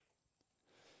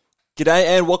G'day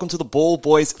and welcome to the Ball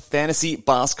Boys Fantasy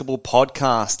Basketball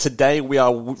Podcast. Today we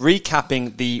are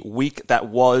recapping the week that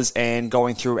was and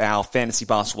going through our Fantasy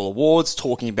Basketball Awards,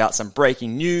 talking about some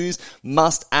breaking news,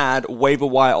 must-add waiver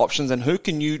wire options, and who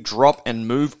can you drop and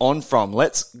move on from.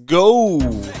 Let's go!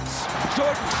 Jordan open.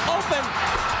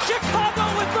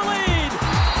 Chicago with the lead.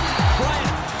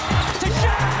 Bryant to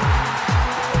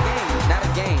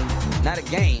Shaq. Not a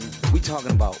game. We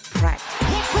talking about practice.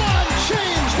 LeBron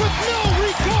James with no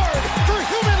regard for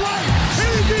human life.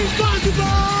 Irresponsible!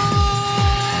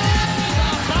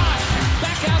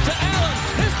 Back out to Allen.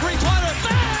 His three-pointer.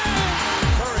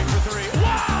 Bang! Curry for three.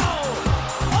 Wow!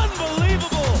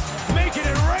 Unbelievable. Making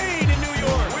it rain in New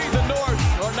York. We the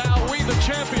North are now we the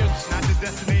champions. Not the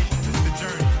destination, it's the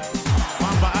journey.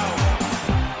 Mamba out.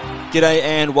 G'day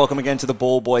and welcome again to the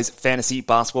Ball Boys Fantasy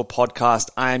Basketball Podcast.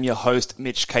 I am your host,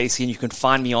 Mitch Casey, and you can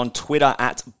find me on Twitter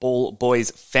at Ball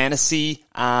Boys Fantasy.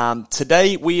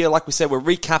 Today, we're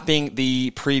recapping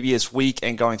the previous week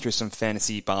and going through some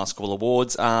Fantasy Basketball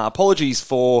Awards. Apologies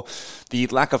for the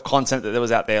lack of content that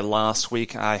was out there last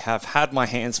week. I have had my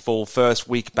hands full first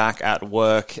week back at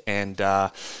work and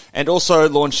also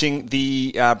launching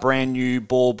the brand new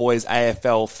Ball Boys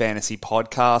AFL Fantasy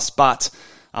Podcast, but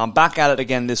I'm back at it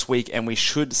again this week, and we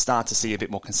should start to see a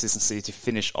bit more consistency to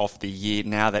finish off the year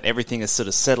now that everything is sort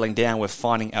of settling down. We're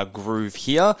finding our groove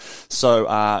here.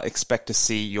 So expect to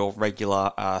see your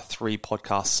regular 3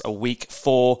 podcasts a week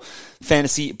for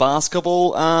fantasy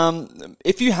basketball.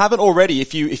 If you haven't already,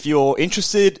 if you're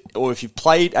interested, or if you've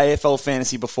played AFL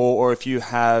fantasy before, or if you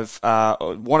have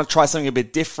want to try something a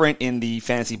bit different in the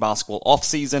fantasy basketball off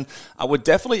season, I would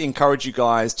definitely encourage you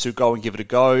guys to go and give it a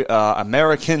go.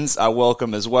 Americans are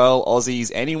welcome as well,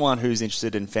 Aussies, anyone who's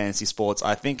interested in fantasy sports.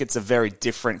 I think it's a very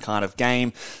different kind of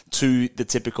game to the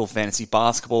typical fantasy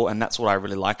basketball, and that's what I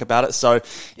really like about it. So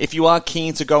if you are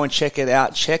keen to go and check it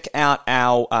out, check out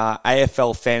our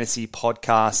AFL fantasy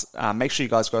podcast. Make sure you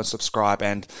guys go and subscribe,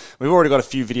 and we've already got a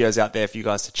few videos out there for you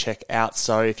guys to check out.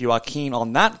 So if you are keen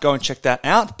on that, go and check that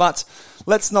out. But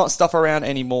let's not stuff around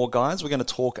anymore, guys. We're going to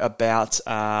talk about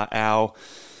our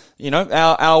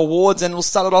awards, and we'll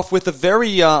start it off with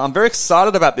a I'm very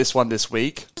excited about this one this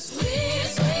week.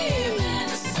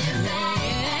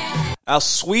 Our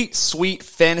sweet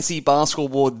fantasy basketball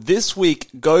award this week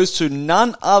goes to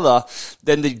none other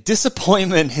than the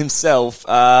disappointment himself,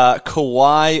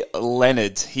 Kawhi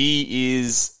Leonard.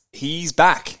 He's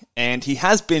back, and he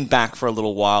has been back for a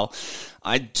little while.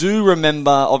 I do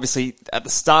remember, obviously, at the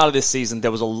start of this season,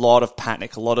 there was a lot of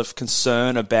panic, a lot of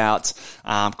concern about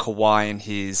Kawhi and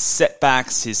his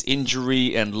setbacks, his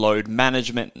injury and load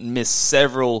management, missed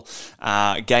several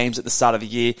games at the start of the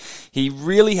year. He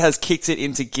really has kicked it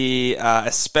into gear,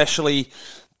 especially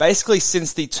basically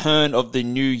since the turn of the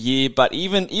new year, but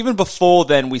even before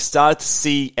then, we started to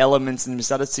see elements and we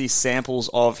started to see samples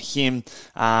of him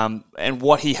and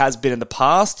what he has been in the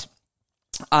past.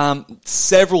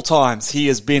 Several times he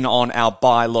has been on our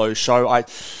buy low show. I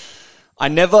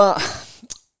won't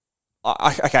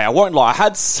lie. I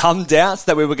had some doubts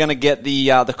that we were going to get the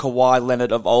Kawhi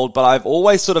Leonard of old, but I've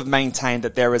always sort of maintained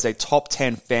that there is a top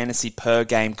 10 fantasy per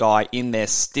game guy in there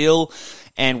still.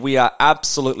 And we are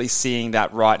absolutely seeing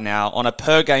that right now. On a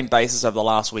per-game basis over the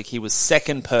last week, he was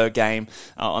 2nd per game.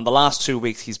 On the last 2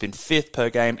 weeks, he's been 5th per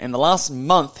game. In the last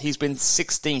month, he's been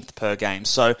 16th per game.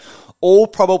 So all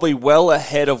probably well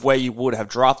ahead of where you would have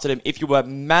drafted him. If you were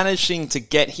managing to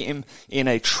get him in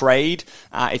a trade,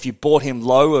 if you bought him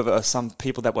low over some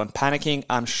people that weren't panicking,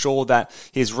 I'm sure that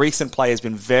his recent play has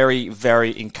been very,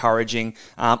 very encouraging.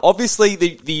 Obviously,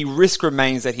 the risk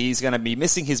remains that he's going to be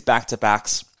missing his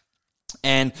back-to-backs.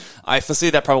 And I foresee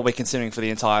that probably continuing for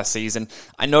the entire season.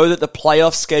 I know that the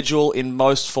playoff schedule in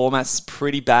most formats is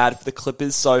pretty bad for the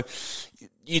Clippers, so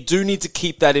you do need to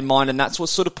keep that in mind, and that's what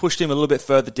sort of pushed him a little bit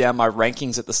further down my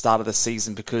rankings at the start of the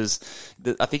season, because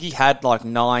I think he had like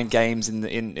 9 games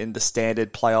in the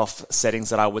standard playoff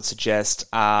settings that I would suggest,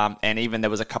 and even there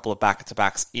was a couple of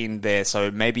back-to-backs in there,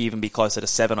 so maybe even be closer to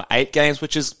 7 or 8 games,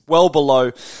 which is well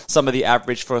below some of the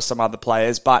average for some other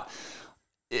players, but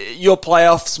your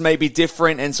playoffs may be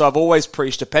different, and so I've always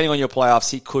preached, depending on your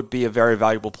playoffs, he could be a very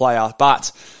valuable player.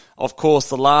 But, of course,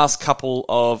 the last couple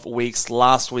of weeks,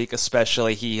 last week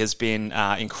especially, he has been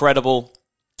incredible.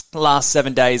 The last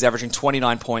 7 days, averaging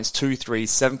 29 points, 2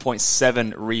 threes,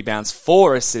 7.7 rebounds,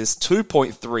 4 assists,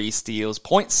 2.3 steals,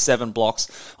 0.7 blocks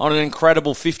on an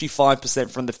incredible 55%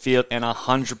 from the field and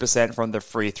 100% from the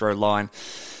free throw line.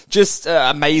 Just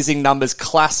amazing numbers,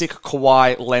 classic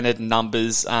Kawhi Leonard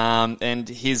numbers, and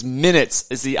his minutes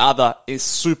is the other is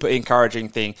super encouraging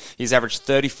thing. He's averaged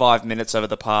 35 minutes over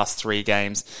the past 3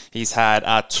 games. He's had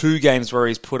 2 games where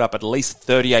he's put up at least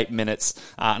 38 minutes,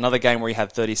 another game where he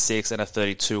had 36 and a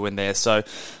 32 in there. So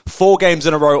 4 games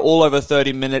in a row, all over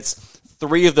 30 minutes,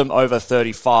 3 of them over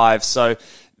 35. So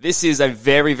this is a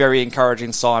very, very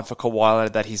encouraging sign for Kawhi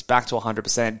Leonard that he's back to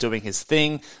 100% doing his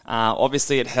thing.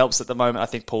 Obviously, it helps at the moment. I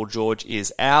think Paul George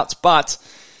is out, but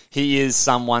he is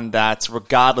someone that,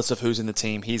 regardless of who's in the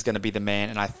team, he's going to be the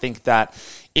man. And I think that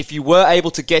if you were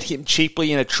able to get him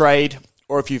cheaply in a trade,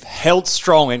 or if you've held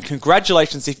strong, and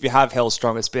congratulations if you have held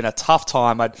strong, it's been a tough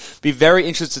time. I'd be very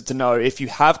interested to know if you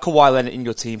have Kawhi Leonard in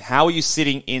your team, how are you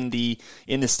sitting in the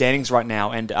standings right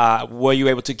now? And were you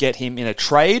able to get him in a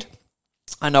trade?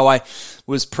 I know I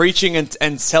was preaching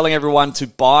and telling everyone to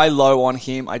buy low on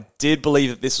him. I did believe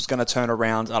that this was going to turn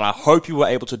around, and I hope you were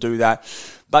able to do that.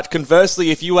 But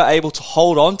conversely, if you were able to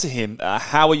hold on to him,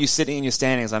 how are you sitting in your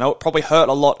standings? I know it probably hurt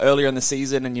a lot earlier in the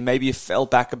season, and you fell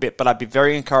back a bit, but I'd be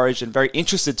very encouraged and very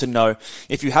interested to know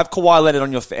if you have Kawhi Leonard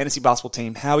on your fantasy basketball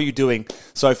team, how are you doing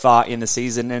so far in the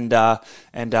season, and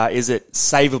is it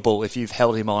savable if you've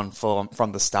held him on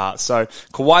from the start? So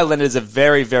Kawhi Leonard is a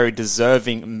very, very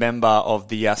deserving member of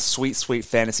the sweet, sweet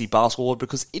fantasy basketball world,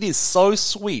 because it is so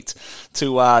sweet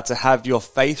to have your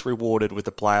faith rewarded with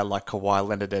a player like Kawhi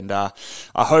Leonard, and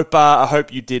I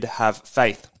hope you did have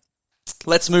faith.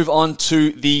 Let's move on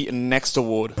to the next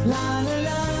award.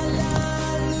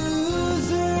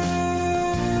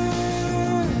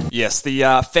 Yes,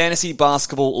 the Fantasy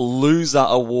Basketball Loser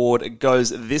Award goes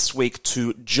this week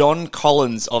to John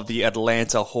Collins of the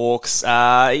Atlanta Hawks.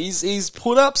 He's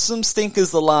put up some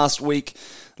stinkers the last week.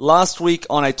 Last week,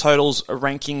 on a totals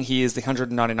ranking, he is the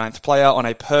 199th player. On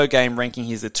a per-game ranking,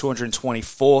 he's the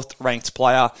 224th ranked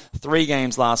player. 3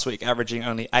 games last week, averaging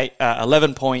only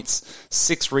 11 points,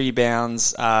 6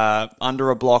 rebounds,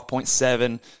 under a block,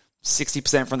 0.7,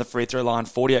 60% from the free throw line,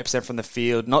 48% from the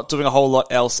field, not doing a whole lot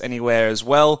else anywhere as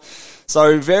well.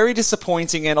 So very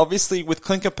disappointing, and obviously with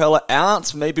Clint Capella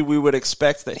out, maybe we would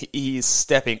expect that he is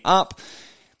stepping up.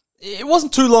 It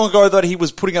wasn't too long ago that he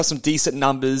was putting up some decent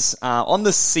numbers. On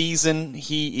the season,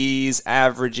 he's the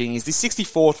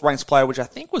 64th ranked player, which I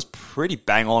think was pretty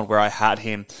bang on where I had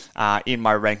him in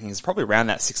my rankings, probably around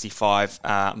that 65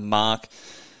 mark.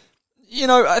 You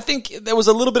know, I think there was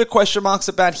a little bit of question marks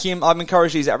about him. I'm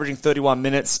encouraged he's averaging 31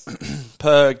 minutes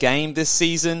per game this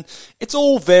season. It's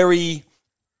all very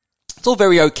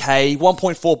okay.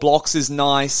 1.4 blocks is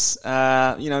nice.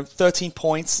 13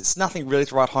 points. It's nothing really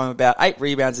to write home about. 8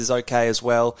 rebounds is okay as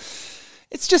well.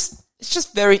 It's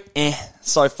just very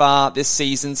so far this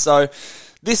season. So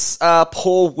this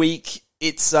poor week,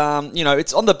 it's on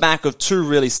the back of 2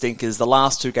 really stinkers. The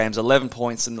last 2 games, 11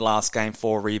 points in the last game,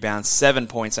 4 rebounds, 7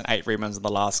 points and 8 rebounds in the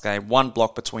last game, 1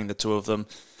 block between the 2 of them.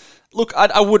 Look,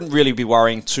 I wouldn't really be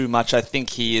worrying too much. I think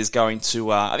he is going to,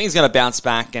 bounce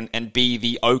back and be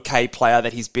the okay player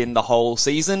that he's been the whole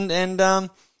season. And,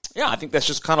 I think that's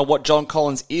just kind of what John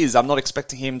Collins is. I'm not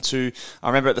expecting him to, I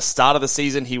remember at the start of the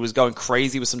season, he was going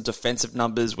crazy with some defensive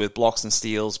numbers with blocks and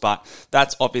steals, but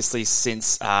that's obviously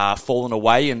since, fallen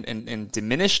away and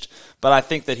diminished. But I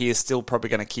think that he is still probably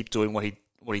going to keep doing what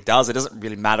he does. It doesn't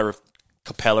really matter if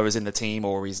Capella is in the team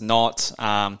or he's not.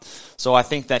 So I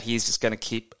think that he's just going to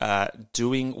keep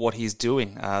doing what he's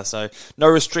doing. So no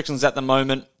restrictions at the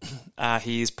moment.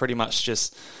 He's pretty much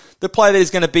just the player that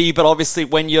he's going to be. But obviously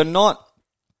when you're not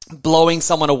blowing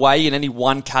someone away in any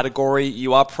one category,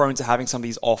 you are prone to having some of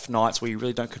these off nights where you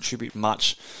really don't contribute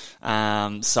much.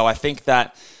 So I think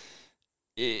that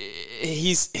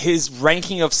his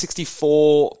ranking of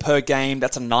 64 per game,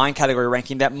 that's a 9 category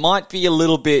ranking. That might be a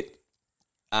little bit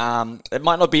it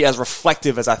might not be as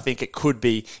reflective as I think it could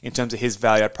be in terms of his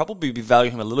value. I'd probably be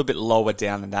valuing him a little bit lower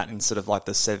down than that, in sort of like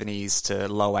the 70s to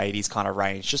low 80s kind of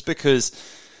range, just because,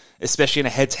 especially in a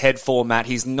head-to-head format,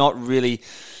 he's not really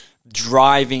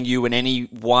driving you in any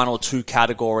 1 or 2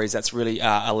 categories that's really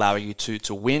allowing you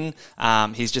to win.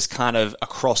 He's just kind of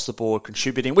across the board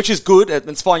contributing, which is good.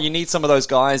 It's fine. You need some of those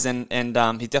guys, and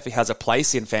he definitely has a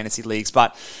place in fantasy leagues,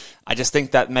 but I just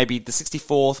think that maybe the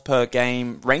 64th per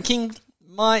game ranking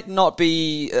might not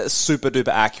be super duper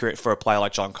accurate for a player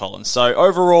like John Collins. So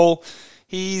overall,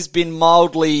 he's been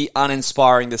mildly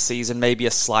uninspiring this season, maybe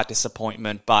a slight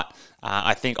disappointment, but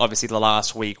I think obviously the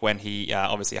last week when he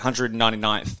obviously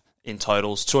 199th in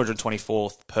totals,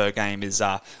 224th per game is,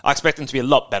 I expect him to be a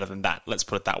lot better than that. Let's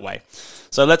put it that way.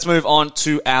 So let's move on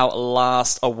to our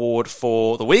last award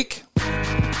for the week.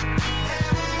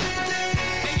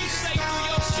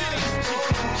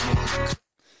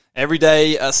 Every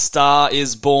day a star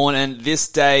is born, and this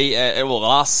day, the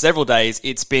last several days,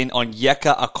 it's been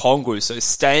Onyeka Okongwu. So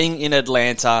staying in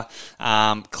Atlanta,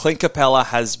 Clint Capella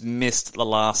has missed the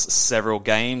last several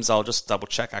games. I'll just double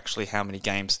check actually how many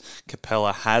games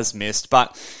Capella has missed.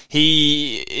 But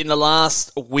he, in the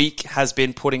last week, has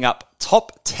been putting up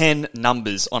top 10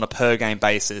 numbers on a per game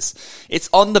basis. It's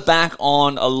on the back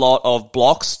on a lot of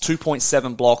blocks,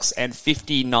 2.7 blocks and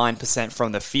 59%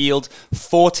 from the field,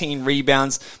 14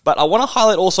 rebounds. But I want to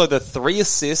highlight also the 3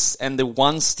 assists and the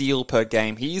 1 steal per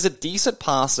game. He's a decent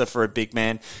passer for a big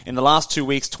man. In the last 2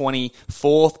 weeks,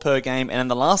 24th per game, and in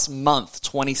the last month,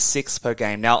 26th per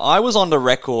game. Now, I was on the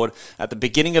record at the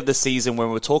beginning of the season when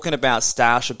we were talking about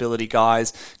stash ability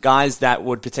guys that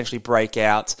would potentially break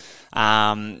out,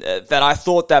 that I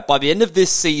thought that by the end of this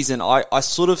season, I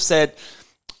sort of said,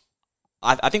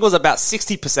 I think it was about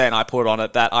 60% I put on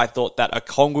it, that I thought that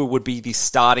Okongwu would be the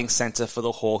starting center for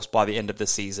the Hawks by the end of the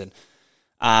season.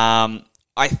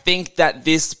 I think that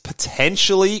this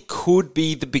potentially could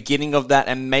be the beginning of that,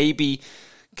 and maybe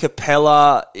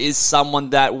Capella is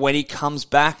someone that when he comes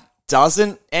back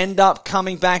doesn't end up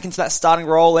coming back into that starting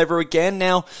role ever again.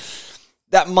 Now,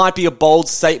 that might be a bold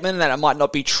statement and that it might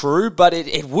not be true, but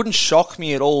it wouldn't shock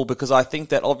me at all, because I think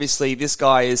that obviously this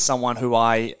guy is someone who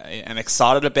I am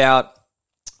excited about.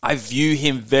 I view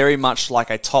him very much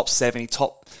like a top 70,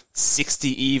 top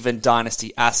 60 even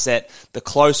dynasty asset. The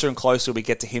closer and closer we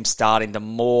get to him starting, the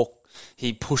more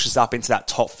he pushes up into that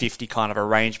top 50 kind of a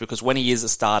range, because when he is a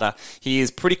starter, he is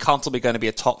pretty comfortably going to be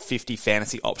a top 50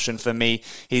 fantasy option for me.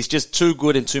 He's just too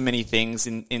good in too many things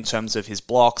in terms of his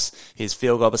blocks, his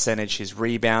field goal percentage, his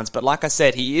rebounds. But like I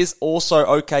said, he is also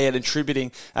okay at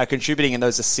contributing in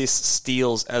those assists,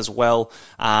 steals as well.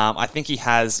 I think he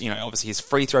has, obviously his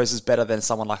free throws is better than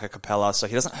someone like a Capella, so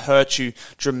he doesn't hurt you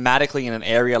dramatically in an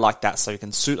area like that, so he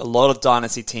can suit a lot of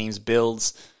dynasty teams'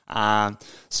 builds.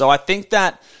 So I think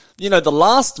that, the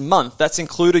last month, that's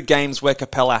included games where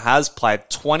Capella has played,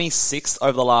 26th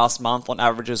over the last month on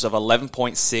averages of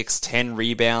 11.6, 10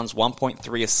 rebounds,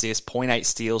 1.3 assists, 0.8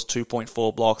 steals,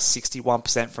 2.4 blocks,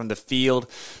 61% from the field,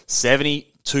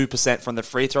 72% from the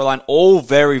free throw line. All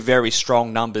very, very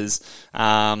strong numbers.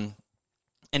 And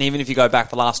even if you go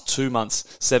back the last 2 months,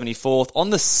 74th.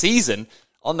 On the season,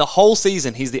 on the whole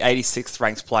season, he's the 86th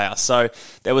ranked player. So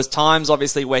there was times,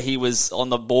 obviously, where he was on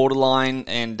the borderline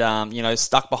and,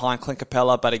 stuck behind Clint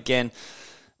Capella. But again,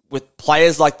 with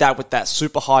players like that, with that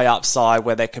super high upside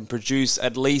where they can produce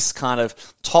at least kind of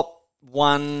top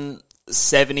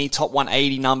 170, top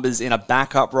 180 numbers in a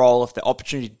backup role, if the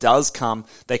opportunity does come,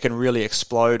 they can really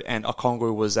explode. And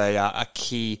Okongwu was a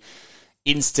key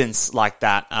instance like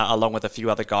that, along with a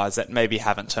few other guys that maybe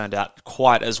haven't turned out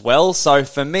quite as well. So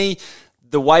for me,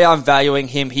 the way I'm valuing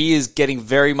him, he is getting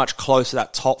very much close to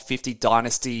that top 50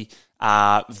 dynasty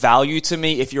value to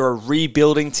me. If you're a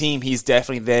rebuilding team, he's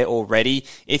definitely there already.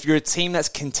 If you're a team that's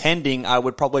contending, I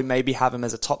would probably maybe have him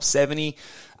as a top 70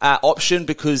 option,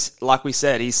 because like we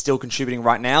said, he's still contributing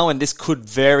right now, and this could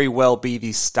very well be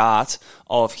the start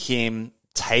of him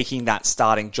taking that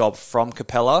starting job from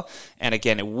Capella. And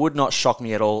again, it would not shock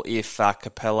me at all if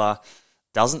Capella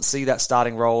doesn't see that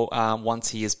starting role once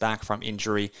he is back from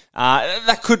injury.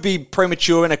 That could be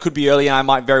premature and it could be early, and I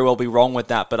might very well be wrong with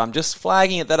that, but I'm just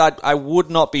flagging it that I would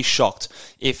not be shocked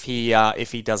if he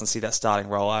doesn't see that starting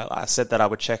role. I said that I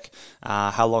would check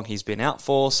how long he's been out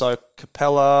for. So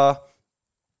Capella,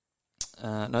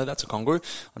 no, that's Okongwu.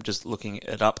 I'm just looking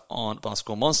it up on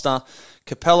Basketball Monster.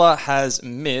 Capella has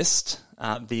missed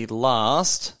the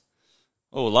last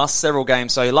several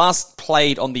games. So he last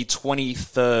played on the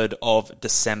 23rd of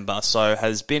December, so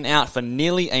has been out for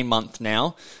nearly a month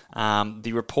now.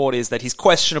 The report is that he's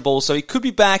questionable, so he could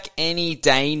be back any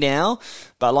day now.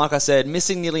 But like I said,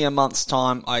 missing nearly a month's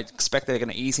time, I expect they're going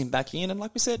to ease him back in. And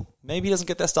like we said, maybe he doesn't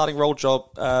get that starting role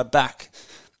job back.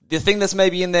 The thing that's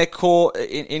maybe in their core,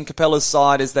 in Capella's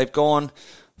side, is they've gone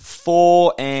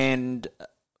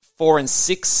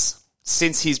 4-6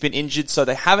 since he's been injured, so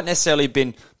they haven't necessarily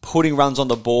been putting runs on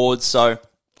the board. So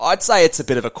I'd say it's a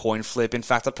bit of a coin flip. In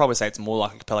fact, I'd probably say it's more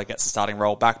like Capella gets the starting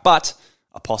role back, but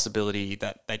a possibility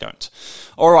that they don't.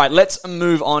 All right, let's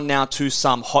move on now to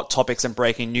some hot topics and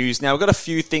breaking news. Now, we've got a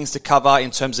few things to cover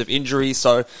in terms of injuries.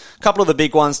 So a couple of the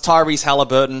big ones. Tyrese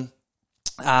Halliburton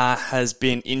has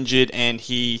been injured, and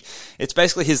it's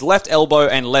basically his left elbow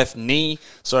and left knee.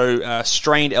 So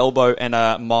strained elbow and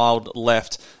a mild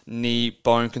left knee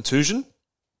bone contusion.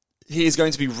 He is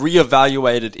going to be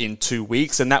reevaluated in 2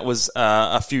 weeks, and that was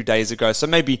a few days ago. So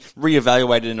maybe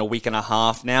reevaluated in a week and a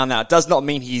half now. Now, it does not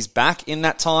mean he's back in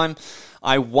that time.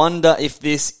 I wonder if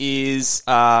this is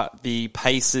the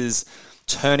Pacers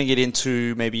turning it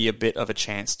into maybe a bit of a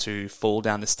chance to fall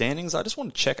down the standings. I just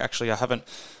want to check, actually. I haven't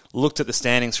looked at the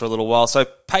standings for a little while. So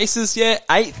Pacers,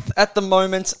 8th at the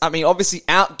moment. I mean, obviously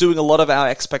outdoing a lot of our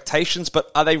expectations,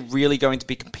 but are they really going to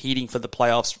be competing for the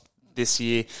playoffs this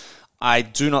year? I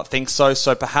do not think so.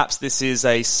 So perhaps this is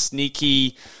a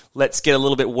sneaky, let's get a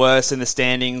little bit worse in the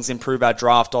standings, improve our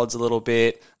draft odds a little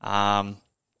bit.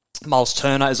 Miles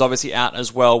Turner is obviously out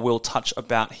as well. We'll touch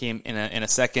about him in a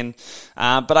second.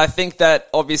 But I think that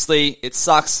obviously it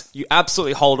sucks. You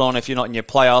absolutely hold on if you're not in your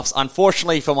playoffs.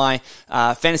 Unfortunately for my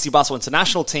Fantasy Basketball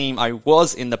International team, I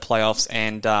was in the playoffs,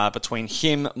 and between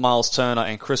him, Miles Turner,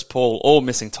 and Chris Paul all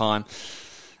missing time,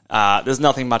 there's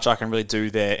nothing much I can really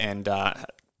do there, and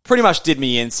pretty much did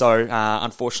me in, so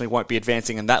unfortunately won't be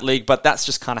advancing in that league, but that's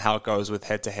just kind of how it goes with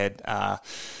head-to-head.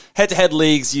 Head-to-head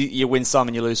leagues, you win some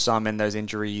and you lose some, and those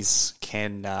injuries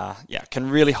can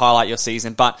really highlight your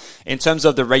season. But in terms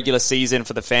of the regular season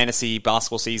for the fantasy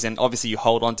basketball season, obviously you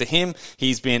hold on to him.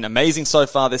 He's been amazing so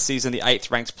far this season, the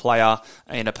 8th ranked player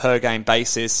in a per-game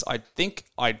basis. I think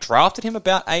I drafted him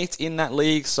about 8 in that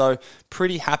league, so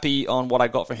pretty happy on what I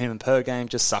got for him in per game.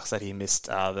 Just sucks that he missed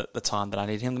the time that I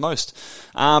needed him the most.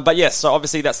 But yes, so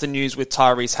obviously that's the news with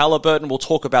Tyrese Halliburton. We'll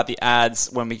talk about the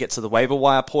ads when we get to the waiver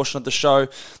wire portion of the show.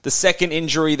 The second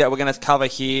injury that we're going to cover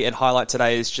here and highlight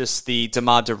today is just the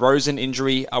DeMar DeRozan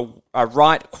injury, a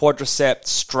right quadricep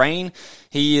strain.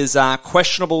 He is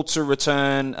questionable to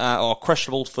return, or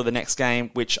questionable for the next game,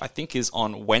 which I think is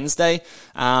on Wednesday.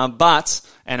 And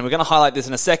we're going to highlight this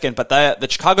in a second, but the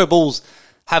Chicago Bulls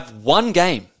have one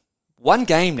game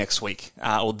next week,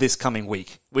 or this coming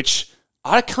week, which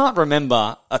I can't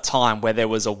remember a time where there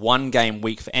was a one-game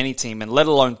week for any team, and let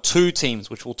alone two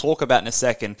teams, which we'll talk about in a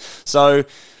second. So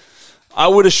I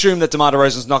would assume that DeMar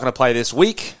DeRozan is not going to play this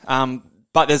week,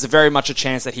 but there's very much a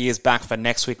chance that he is back for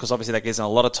next week, because obviously that gives him a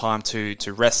lot of time to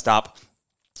rest up.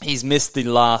 He's missed the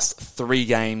last 3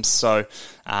 games, so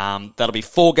that'll be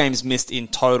 4 games missed in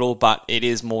total, but it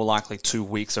is more likely 2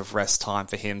 weeks of rest time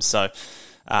for him. So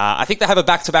I think they have a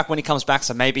back-to-back when he comes back,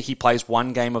 so maybe he plays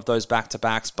 1 game of those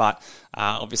back-to-backs, but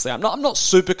obviously I'm not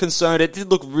super concerned. It did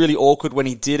look really awkward when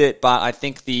he did it, but I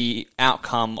think the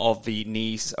outcome of the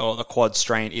knees or the quad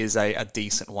strain is a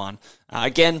decent one.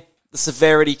 Again, the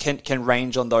severity can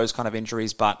range on those kind of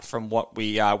injuries, but from what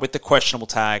we, with the questionable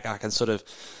tag, I can sort of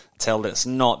tell that it's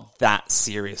not that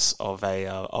serious of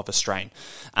a strain.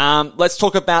 Let's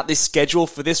talk about the schedule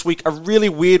for this week. A really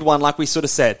weird one, like we sort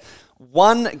of said.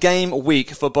 1 game week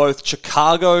for both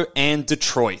Chicago and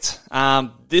Detroit.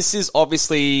 This is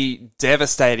obviously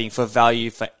devastating for value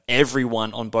for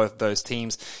everyone on both those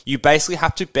teams. You basically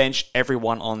have to bench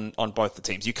everyone on both the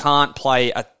teams. You can't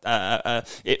play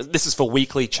this is for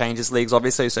weekly changes leagues,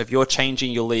 obviously. So if you're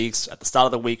changing your leagues at the start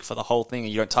of the week for the whole thing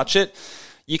and you don't touch it,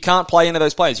 you can't play any of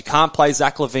those players. You can't play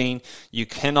Zach LaVine. You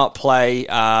cannot play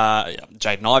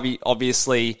Jaden Ivey,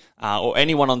 obviously, or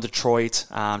anyone on Detroit.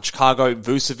 Chicago,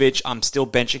 Vucevic, I'm still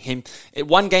benching him.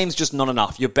 1 game's just not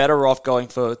enough. You're better off going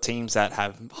for teams that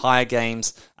have higher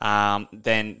games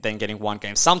than getting 1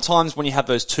 game. Sometimes when you have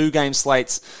those 2-game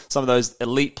slates, some of those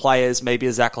elite players, maybe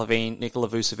a Zach LaVine, Nikola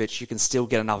Vucevic, you can still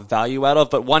get enough value out of,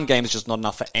 but 1 game is just not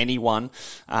enough for anyone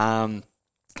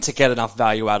to get enough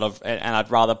value out of, and I'd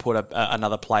rather put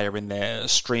another player in there, a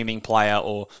streaming player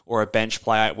or a bench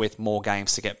player with more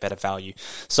games to get better value.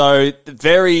 So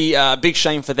very big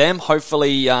shame for them.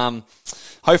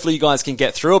 Hopefully you guys can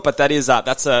get through it, but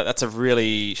that's a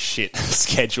really shit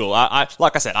schedule.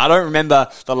 Like I said, I don't remember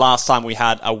the last time we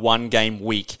had a 1-game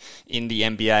week in the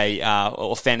NBA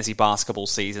or fantasy basketball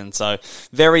season. So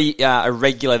very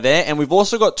irregular there. And we've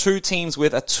also got 2 teams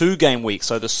with a 2-game week.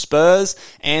 So the Spurs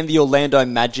and the Orlando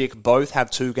Magic both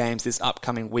have 2 games this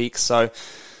upcoming week. So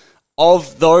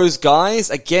of those guys,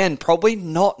 again, probably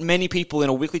not many people in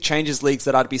a weekly changes leagues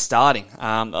that I'd be starting.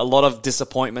 A lot of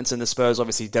disappointments in the Spurs.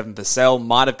 Obviously, Devin Vassell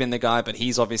might have been the guy, but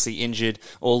he's obviously injured.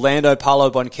 Orlando, Paolo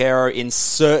Banchero in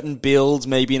certain builds,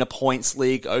 maybe in a points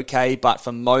league, okay, but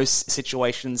for most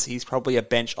situations, he's probably a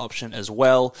bench option as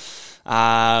well.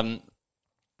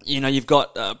 You've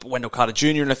got Wendell Carter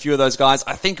Jr. and a few of those guys.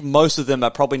 I think most of them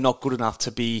are probably not good enough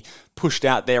to be pushed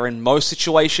out there in most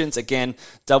situations. Again,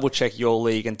 double check your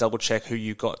league and double check who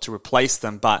you got to replace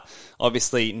them, but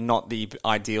obviously not the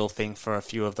ideal thing for a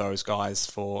few of those guys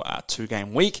for a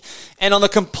 2-game week. And on the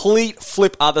complete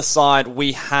flip other side,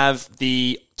 we have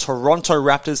the Toronto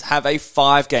Raptors have a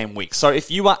 5-game week. So if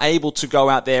you are able to go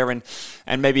out there and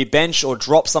maybe bench or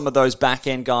drop some of those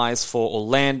back-end guys for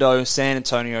Orlando, San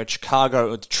Antonio,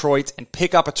 Chicago, or Detroit, and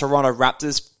pick up a Toronto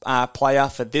Raptors player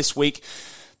for this week,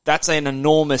 that's an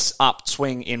enormous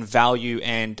upswing in value,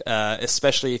 and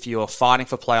especially if you're fighting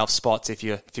for playoff spots, if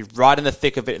you're right in the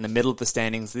thick of it, in the middle of the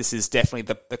standings, this is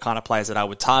definitely the kind of players that I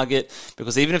would target,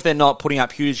 because even if they're not putting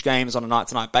up huge games on a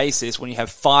night-to-night basis, when you have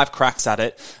 5 cracks at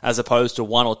it as opposed to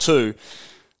 1 or 2,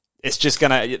 it's just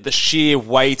the sheer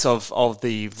weight of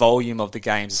the volume of the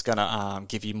games is gonna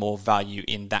give you more value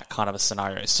in that kind of a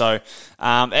scenario. So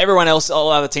everyone else, all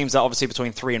other teams are obviously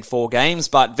between 3 and 4 games,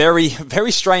 but very,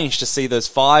 very strange to see those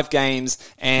 5 games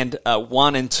and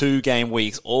 1 and 2 game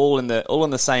weeks all in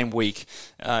the same week.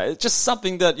 It's just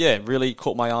something that really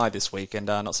caught my eye this week, and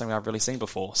not something I've really seen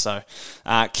before. So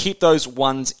keep those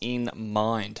ones in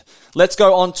mind. Let's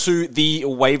go on to the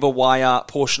waiver wire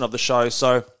portion of the show.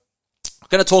 So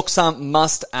going to talk some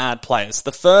must-add players.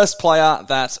 The first player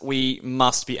that we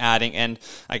must be adding, and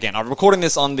again, I'm recording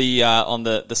this on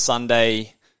the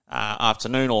Sunday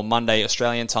afternoon or Monday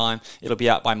Australian time. It'll be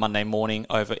out by Monday morning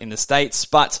over in the States,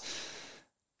 but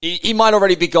he might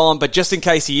already be gone, but just in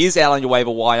case he is out on your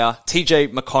waiver wire,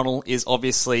 TJ McConnell is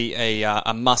obviously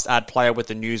a must-add player with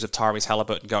the news of Tyrese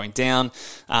Haliburton going down.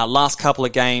 Last couple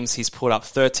of games, he's put up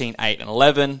 13, 8, and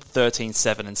 11, 13,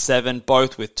 7, and 7,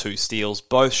 both with 2 steals,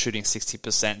 both shooting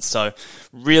 60%. So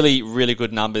really, really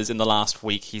good numbers. In the last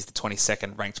week, he's the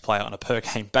 22nd ranked player on a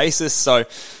per-game basis. So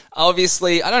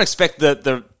obviously, I don't expect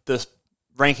the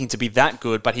ranking to be that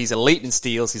good, but he's elite in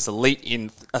steals, he's elite in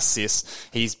assists,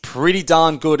 he's pretty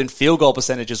darn good in field goal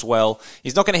percentage as well.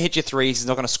 He's not going to hit your threes, he's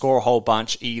not going to score a whole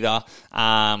bunch either,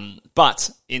 but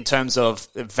in terms of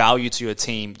value to your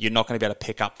team, you're not going to be able to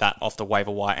pick up that off the waiver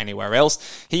wire anywhere else.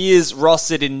 He is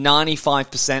rostered in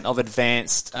 95% of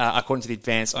advanced, according to the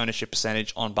advanced ownership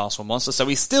percentage on Basketball Monster, so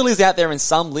he still is out there in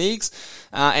some leagues,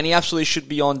 and he absolutely should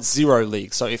be on 0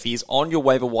 leagues. So if he's on your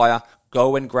waiver wire,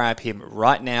 go and grab him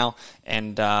right now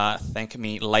and thank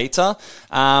me later.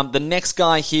 The next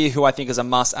guy here who I think is a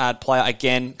must-add player,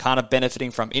 again, kind of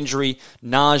benefiting from injury,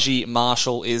 Najee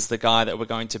Marshall is the guy that we're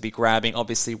going to be grabbing.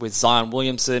 Obviously, with Zion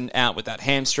Williamson out with that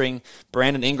hamstring,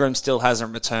 Brandon Ingram still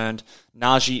hasn't returned.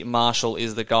 Najee Marshall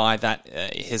is the guy that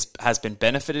has been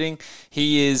benefiting.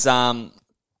 He is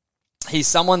he's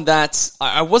someone that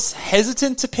I was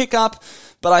hesitant to pick up,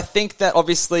 but I think that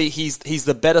obviously he's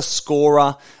the better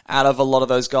scorer out of a lot of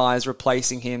those guys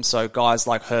replacing him. So guys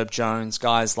like Herb Jones,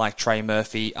 guys like Trey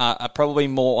Murphy are probably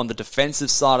more on the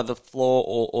defensive side of the floor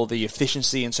or the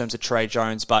efficiency in terms of Trey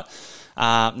Jones. But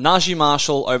Najee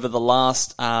Marshall over the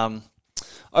last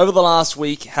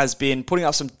week has been putting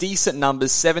up some decent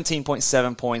numbers,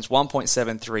 17.7 points,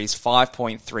 1.7 threes,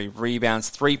 5.3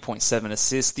 rebounds, 3.7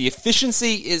 assists. The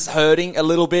efficiency is hurting a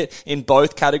little bit in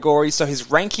both categories, so his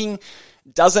ranking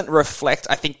doesn't reflect,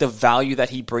 I think, the value that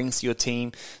he brings to your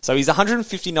team. So he's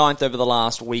 159th over the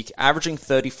last week, averaging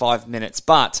 35 minutes,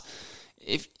 but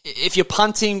if you're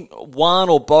punting one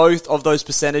or both of those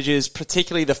percentages,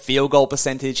 particularly the field goal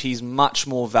percentage, he's much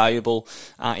more valuable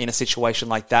in a situation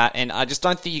like that. And I just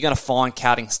don't think you're going to find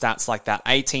counting stats like that,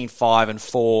 18, 5, and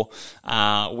 4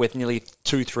 with nearly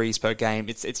 2 threes per game.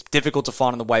 It's difficult to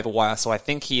find on the waiver wire, so I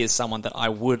think he is someone that I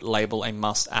would label a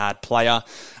must-add player,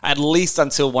 at least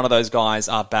until one of those guys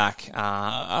are back.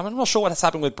 I'm not sure what has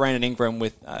happened with Brandon Ingram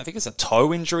with, I think it's a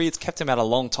toe injury. It's kept him out a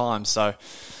long time, so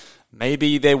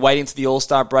maybe they're waiting to the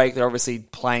All-Star break. They're obviously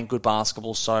playing good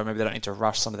basketball, so maybe they don't need to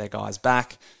rush some of their guys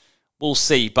back. We'll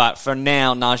see. But for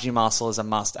now, Najee Marshall is a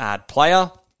must-add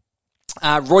player.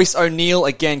 Royce O'Neal,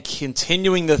 again,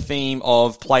 continuing the theme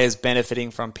of players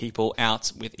benefiting from people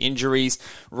out with injuries.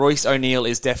 Royce O'Neal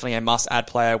is definitely a must-add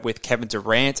player with Kevin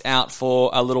Durant out for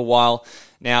a little while.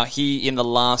 Now, he, in the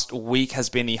last week, has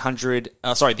been the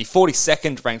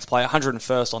 42nd ranked player,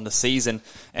 101st on the season.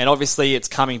 And obviously, it's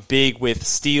coming big with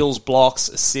steals, blocks,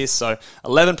 assists. So,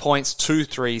 11 points, 2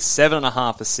 threes,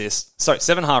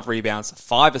 7.5 rebounds,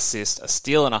 5 assists, a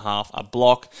steal and a half, a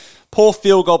block. Poor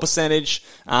field goal percentage,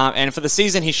 and for the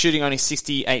season, he's shooting only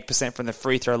 68% from the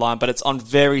free throw line, but it's on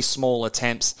very small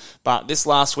attempts. But this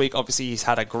last week, obviously, he's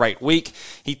had a great week.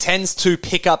 He tends to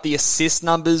pick up the assist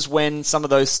numbers when some of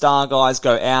those star guys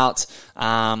go out,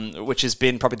 which has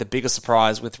been probably the biggest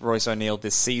surprise with Royce O'Neal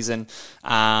this season.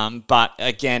 But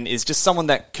again, is just someone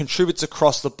that contributes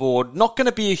across the board. Not going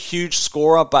to be a huge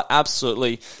scorer, but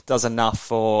absolutely does enough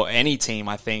for any team,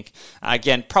 I think.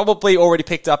 Again, probably already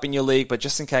picked up in your league, but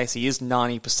just in case, he is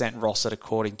 90% rostered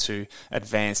according to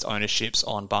advanced ownerships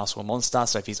on Basketball Monster.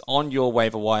 So if he's on your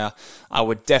waiver wire, I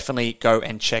would definitely go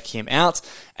and check him out.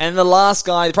 And the last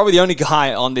guy, probably the only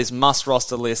guy on this must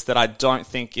roster list that I don't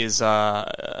think is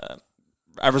a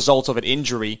result of an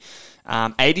injury,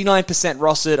 89%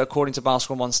 rostered according to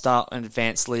Basketball Monster and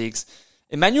advanced leagues,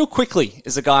 Emmanuel Quickley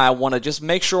is a guy I want to just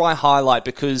make sure I highlight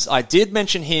because I did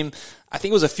mention him, I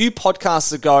think it was a few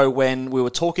podcasts ago when we were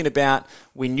talking about,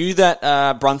 we knew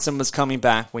that Brunson was coming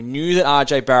back, we knew that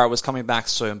RJ Barrett was coming back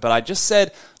soon, but I just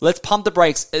said, let's pump the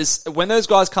brakes. As when those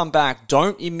guys come back,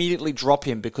 don't immediately drop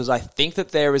him because I think that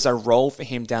there is a role for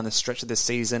him down the stretch of this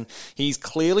season. He's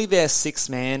clearly their sixth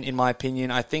man, in my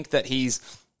opinion. I think he's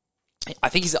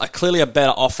clearly a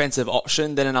better offensive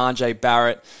option than an RJ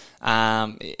Barrett.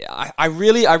 I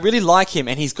really like him,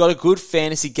 and he's got a good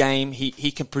fantasy game.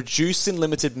 He can produce in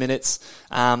limited minutes.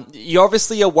 You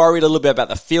obviously are worried a little bit about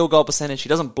the field goal percentage. He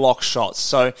doesn't block shots,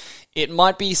 so it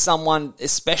might be someone,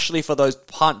 especially for those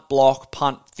punt, block,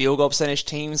 punt, field goal percentage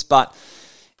teams, but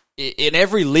in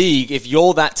every league, if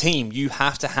you're that team, you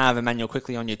have to have Emmanuel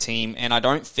Quickley on your team, and I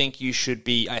don't think you should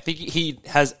be. I think he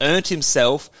has earned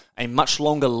himself a much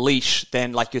longer leash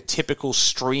than like your typical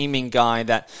streaming guy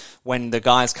that when the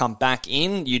guys come back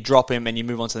in, you drop him and you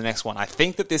move on to the next one. I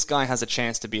think that this guy has a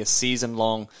chance to be a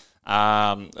season-long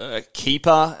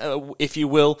keeper, if you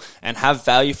will, and have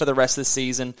value for the rest of the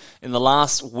season. In the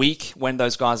last week, when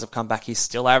those guys have come back, he's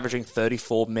still averaging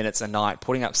 34 minutes a night,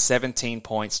 putting up 17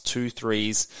 points, 2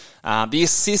 threes. The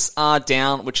assists are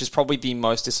down, which is probably the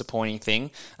most disappointing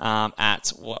thing.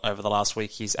 Over the last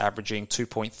week, he's averaging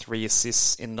 2.3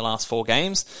 assists in the last 4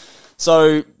 games.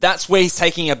 So that's where he's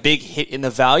taking a big hit in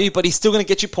the value, but he's still going to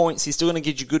get you points. He's still going to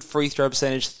get you good free throw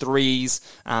percentage, threes.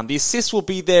 The assists will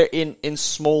be there in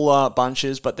smaller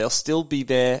bunches, but they'll still be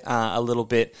there a little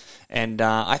bit. And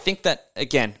I think that,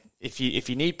 again, if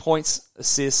you need points,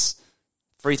 assists,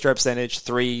 free throw percentage,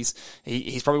 threes,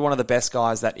 he's probably one of the best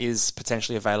guys that is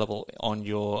potentially available on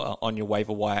your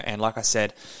waiver wire. And like I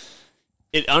said,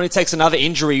 it only takes another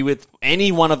injury with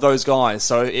any one of those guys.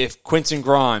 So if Quentin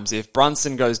Grimes, if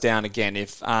Brunson goes down again,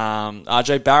 if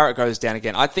RJ Barrett goes down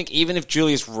again, I think even if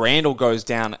Julius Randle goes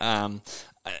down, I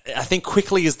think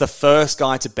Quickley is the first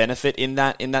guy to benefit in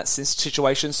that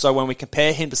situation. So when we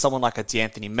compare him to someone like a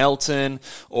DeAnthony Melton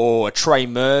or a Trey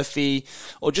Murphy,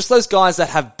 or just those guys that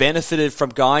have benefited from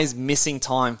guys missing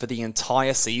time for the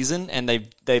entire season, and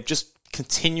they've just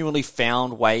continually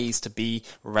found ways to be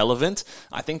relevant,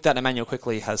 I think that Emmanuel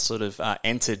Quickley has sort of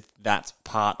entered that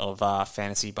part of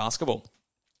fantasy basketball.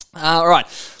 All right,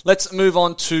 let's move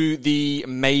on to the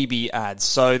maybe ads.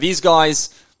 So these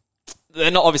guys,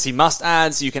 they're not obviously must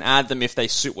ads. You can add them if they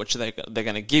suit what they're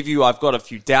going to give you. I've got a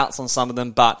few doubts on some of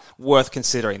them, but worth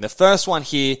considering. The first one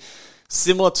here,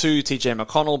 similar to TJ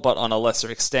McConnell, but on a lesser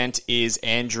extent, is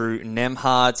Andrew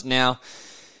Nembhard. Now,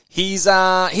 he's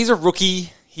a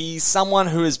rookie. He's someone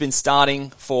who has been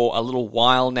starting for a little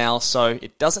while now, so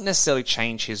it doesn't necessarily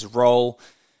change his role.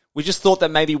 We just thought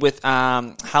that maybe with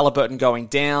Halliburton going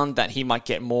down, that he might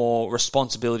get more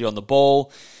responsibility on the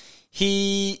ball.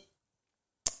 He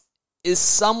is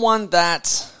someone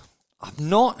that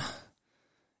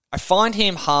I find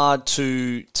him hard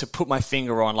to put my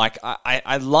finger on. Like,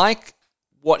 I like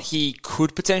what he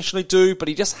could potentially do, but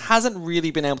he just hasn't really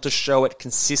been able to show it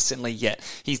consistently yet.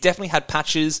 He's definitely had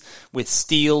patches with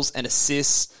steals and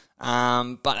assists,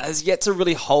 but has yet to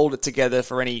really hold it together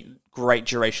for any great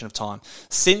duration of time.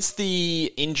 Since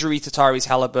the injury to Tyrese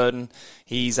Halliburton,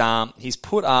 he's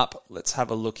put up, let's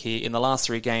have a look here, in the last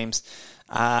 3 games,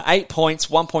 8 points,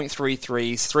 1.3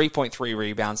 threes, 3.3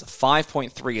 rebounds,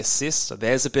 5.3 assists, so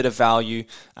there's a bit of value.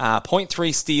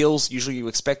 0.3 steals, usually you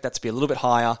expect that to be a little bit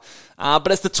higher.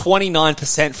 But it's the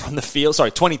 29% from the field,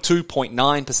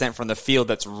 22.9% from the field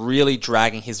that's really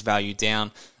dragging his value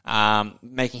down,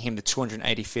 making him the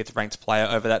 285th ranked player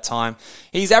over that time.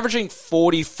 He's averaging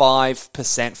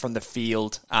 45% from the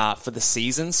field for the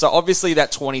season, so obviously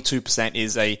that 22%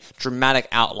 is a dramatic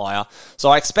outlier. So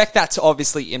I expect that to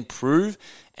obviously improve,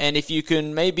 and if you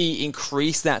can maybe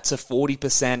increase that to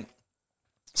 40%,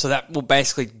 so that will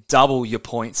basically double your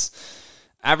points.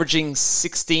 Averaging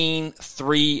 16,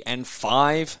 3, and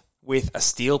 5 with a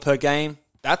steal per game,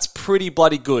 that's pretty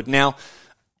bloody good. Now,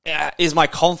 is my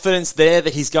confidence there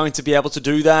that he's going to be able to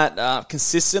do that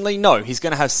consistently? No, he's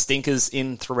going to have stinkers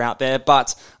in throughout there,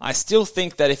 but I still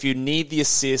think that if you need the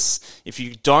assists, if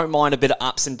you don't mind a bit of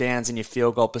ups and downs in your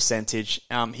field goal percentage,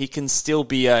 he can still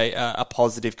be a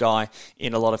positive guy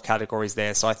in a lot of categories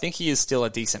there. So I think he is still a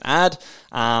decent ad.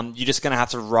 You're just going to have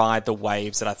to ride the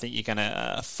waves that I think you're going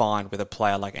to find with a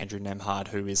player like Andrew Nembhard,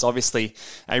 who is obviously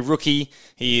a rookie.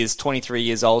 He is 23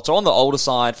 years old, so on the older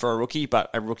side for a rookie,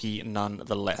 but a rookie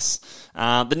nonetheless.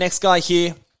 The next guy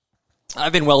here,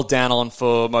 I've been well down on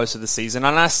for most of the season,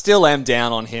 and I still am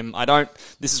down on him.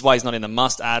 This is why he's not in the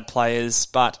must-add players,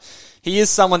 but he is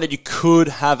someone that you could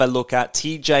have a look at.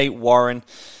 TJ Warren.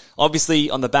 obviously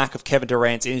on the back of Kevin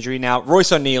Durant's injury. Now,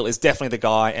 Royce O'Neal is definitely the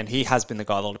guy, and he has been the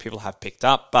guy that a lot of people have picked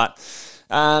up, but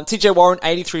TJ Warren,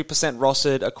 83%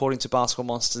 rostered according to Basketball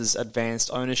Monsters advanced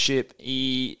ownership.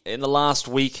 In the last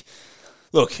week,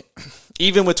 look,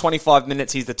 even with 25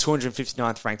 minutes, he's the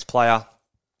 259th ranked player.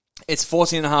 It's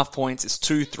 14.5 points, it's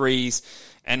 2 threes,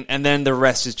 and then the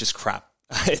rest is just crap.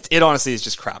 It honestly is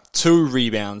just crap. 2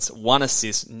 rebounds, 1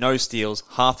 assist, no steals,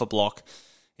 half a block.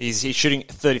 He's shooting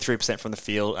 33% from the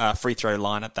field, free throw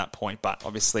line at that point, but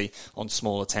obviously on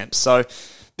small attempts. So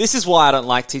this is why I don't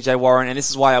like TJ Warren, and this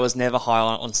is why I was never high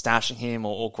on stashing him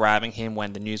or grabbing him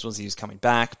when the news was he was coming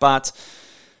back. But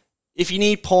if you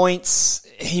need points,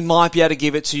 he might be able to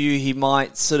give it to you. He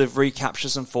might sort of recapture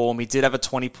some form. He did have a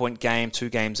 20-point game 2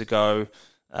 games ago.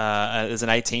 There's an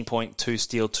 18.2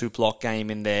 steal, 2 block game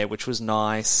in there, which was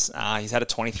nice. He's had a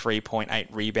 23.8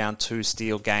 rebound, 2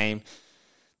 steal game.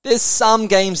 There's some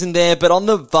games in there, but on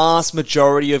the vast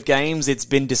majority of games, it's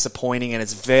been disappointing and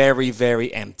it's very,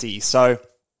 very empty. So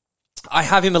I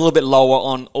have him a little bit lower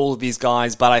on all of these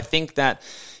guys, but I think that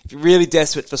if you're really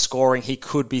desperate for scoring, he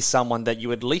could be someone that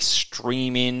you at least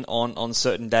stream in on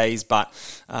certain days. But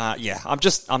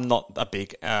I'm not a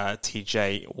big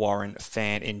TJ Warren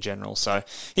fan in general. So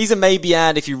he's a maybe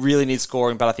add if you really need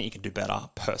scoring, but I think you can do better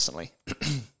personally.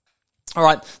 All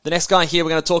right, the next guy here we're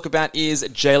going to talk about is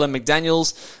Jalen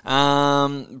McDaniels,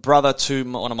 brother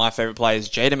to one of my favorite players,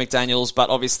 Jaden McDaniels, but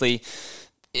obviously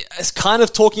it's kind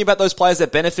of talking about those players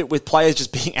that benefit with players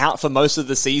just being out for most of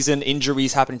the season,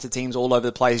 injuries happening to teams all over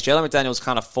the place. Jalen McDaniels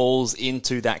kind of falls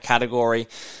into that category.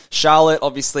 Charlotte,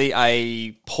 obviously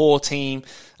a poor team,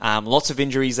 lots of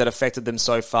injuries that affected them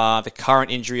so far. The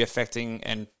current injury affecting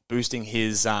and boosting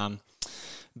his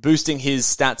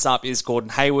stats up is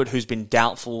Gordon Hayward, who's been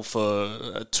doubtful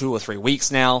for 2 or 3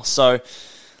 weeks now. So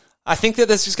I think that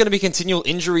there's just going to be continual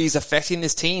injuries affecting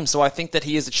this team. So I think that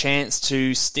he has a chance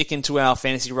to stick into our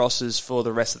fantasy rosters for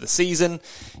the rest of the season.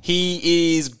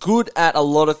 He is good at a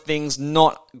lot of things,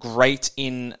 not great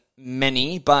in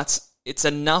many, but it's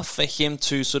enough for him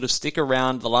to sort of stick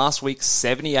around. The last week,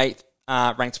 78th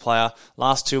ranked player.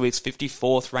 Last 2 weeks,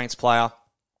 54th ranked player.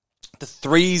 The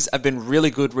threes have been really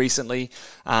good recently,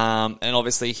 and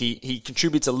obviously he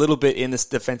contributes a little bit in this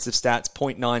defensive stats,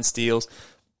 0.9 steals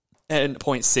and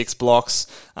 0.6 blocks.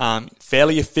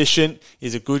 Fairly efficient.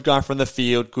 He's a good guy from the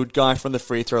field, good guy from the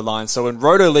free throw line. So in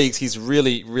roto leagues, he's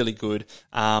really, really good.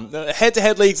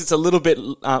 Head-to-head leagues, it's a little bit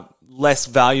less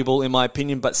valuable in my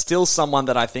opinion, but still someone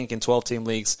that I think in 12-team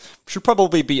leagues should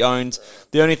probably be owned.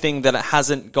 The only thing that it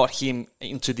hasn't got him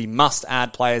into the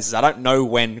must-add players is I don't know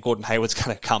when Gordon Hayward's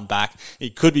going to come back. He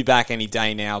could be back any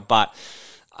day now, but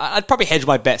I'd probably hedge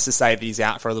my bets to say that he's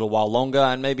out for a little while longer,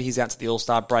 and maybe he's out to the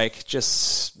All-Star break,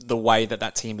 just the way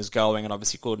that team is going, and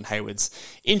obviously Gordon Hayward's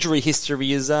injury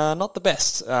history is not the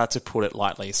best, to put it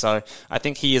lightly. So I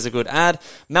think he is a good add.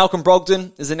 Malcolm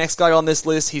Brogdon is the next guy on this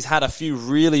list. He's had a few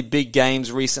really big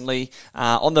games recently,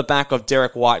 on the back of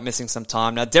Derek White missing some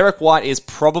time. Now, Derek White is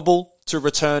probable to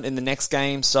return in the next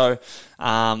game, so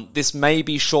this may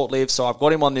be short-lived, so I've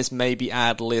got him on this maybe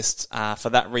add list for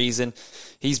that reason.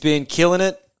 He's been killing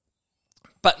it,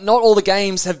 but not all the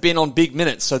games have been on big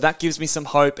minutes, so that gives me some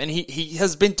hope. And he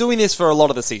has been doing this for a lot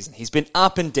of the season. He's been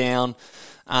up and down.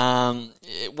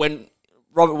 When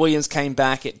Robert Williams came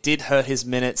back, it did hurt his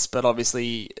minutes, but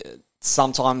obviously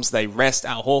sometimes they rest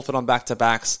Al Horford on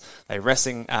back-to-backs. They're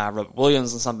resting Robert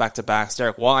Williams on some back-to-backs.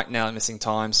 Derek White now missing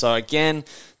time. So again,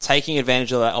 taking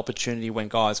advantage of that opportunity when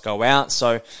guys go out.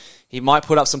 So he might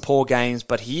put up some poor games,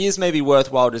 but he is maybe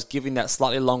worthwhile just giving that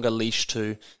slightly longer leash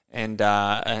to and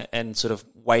sort of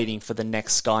waiting for the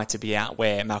next guy to be out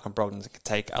where Malcolm Brogdon can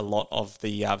take a lot of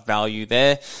the value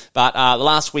there. But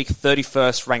last week,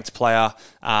 31st ranked player.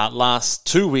 Last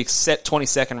 2 weeks,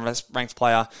 22nd ranked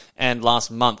player. And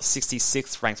last month,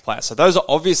 66th ranked player. So those are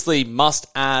obviously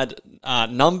must-add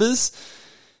numbers.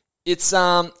 It's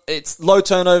low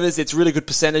turnovers, it's really good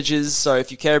percentages, so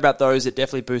if you care about those, it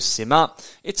definitely boosts him up.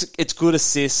 It's good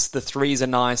assists, the threes are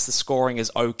nice, the scoring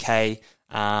is okay,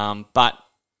 but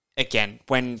again,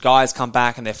 when guys come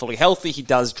back and they're fully healthy, he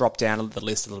does drop down the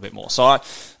list a little bit more. So I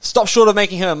stop short of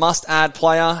making him a must-add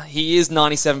player. He is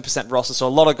 97% roster, so a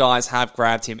lot of guys have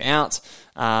grabbed him out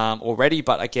already,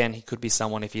 but again, he could be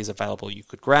someone, if he is available, you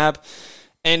could grab.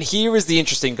 And here is the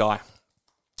interesting guy,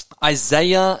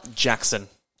 Isaiah Jackson.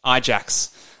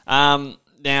 Ijax.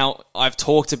 Now, I've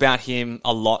talked about him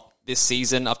a lot this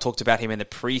season. I've talked about him in the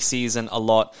preseason a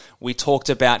lot. We talked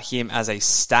about him as a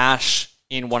stash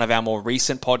in one of our more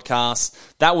recent podcasts.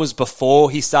 That was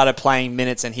before he started playing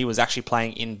minutes and he was actually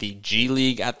playing in the G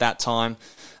League at that time.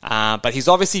 But he's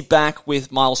obviously back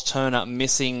with Miles Turner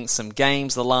missing some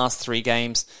games, the last 3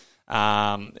 games.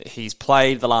 He's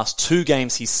played the last 2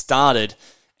 games he started,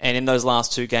 and in those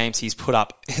last 2 games, he's put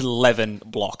up 11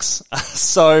 blocks.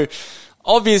 So,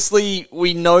 obviously,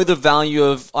 we know the value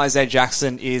of Isaiah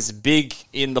Jackson is big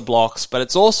in the blocks, but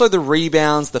it's also the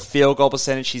rebounds, the field goal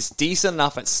percentage. He's decent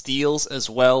enough at steals as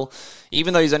well.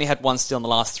 Even though he's only had 1 steal in the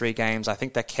last 3 games, I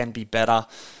think that can be better.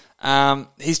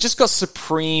 He's just got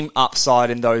supreme upside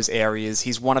in those areas.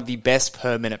 He's one of the best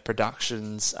per minute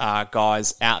productions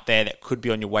guys out there that could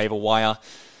be on your waiver wire.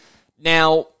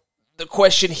 Now, the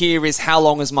question here is, how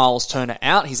long is Miles Turner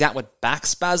out? He's out with back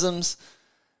spasms.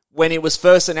 When it was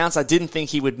first announced, I didn't think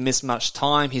he would miss much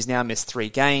time. He's now missed 3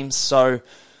 games, so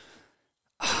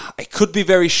it could be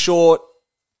very short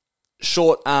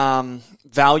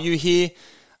value here.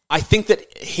 I think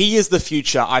that he is the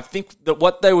future. I think that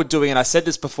what they were doing, and I said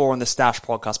this before on the Stash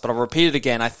podcast, but I'll repeat it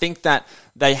again. I think that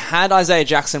they had Isaiah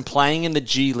Jackson playing in the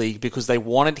G League because they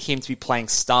wanted him to be playing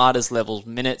starters level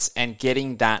minutes and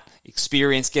getting that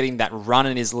experience, getting that run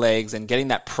in his legs, and getting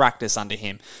that practice under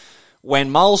him.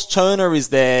 When Miles Turner is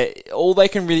there, all they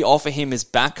can really offer him is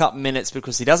backup minutes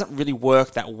because he doesn't really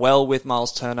work that well with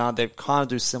Miles Turner. They kind of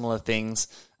do similar things.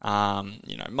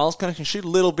 Miles Turner can shoot a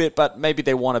little bit, but maybe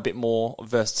they want a bit more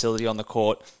versatility on the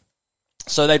court.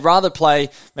 So they'd rather play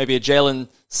maybe a Jalen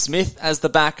Smith as the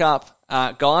backup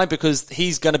guy because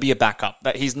he's going to be a backup.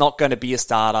 That he's not going to be a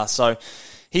starter. So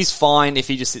he's fine if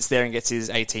he just sits there and gets his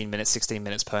 18 minutes, 16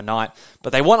 minutes per night.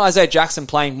 But they want Isaiah Jackson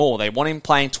playing more. They want him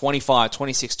playing 25,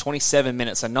 26, 27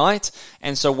 minutes a night.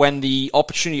 And so when the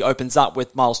opportunity opens up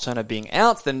with Miles Turner being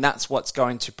out, then that's what's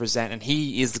going to present. And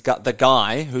he is the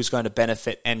guy who's going to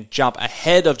benefit and jump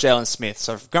ahead of Jalen Smith.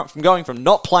 So from going from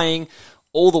not playing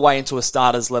all the way into a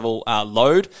starters level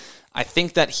load, I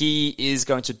think that he is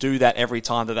going to do that every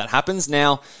time that happens.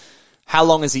 Now, how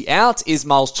long is he out? Is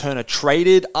Miles Turner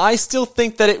traded? I still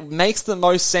think that it makes the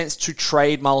most sense to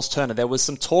trade Miles Turner. There was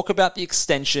some talk about the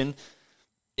extension.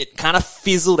 It kind of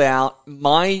fizzled out.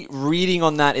 My reading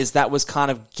on that is that was kind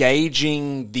of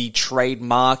gauging the trade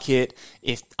market.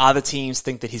 If other teams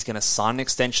think that he's going to sign an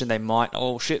extension, they might,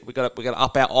 oh shit, we got to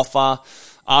up our offer.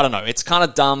 I don't know. It's kind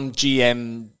of dumb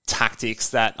GM tactics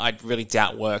that I really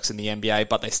doubt works in the NBA,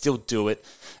 but they still do it.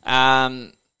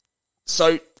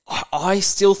 So I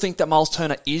still think that Miles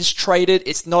Turner is traded.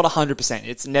 It's not 100%.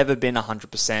 It's never been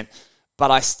 100%.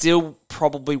 But I still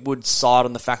probably would side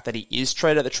on the fact that he is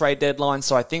traded at the trade deadline.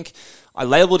 So I think I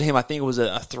labeled him, I think it was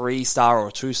a 3-star or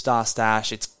a 2-star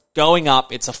stash. It's going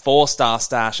up. It's a 4-star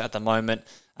stash at the moment.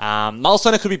 Miles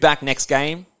Turner could be back next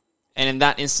game. And in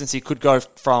that instance, he could go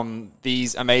from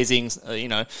these amazing,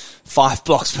 5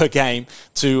 blocks per game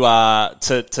to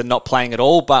not playing at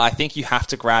all. But I think you have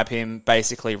to grab him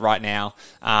basically right now.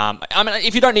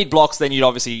 If you don't need blocks, then you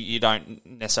don't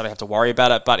necessarily have to worry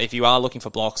about it. But if you are looking for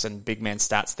blocks and big man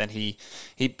stats, then he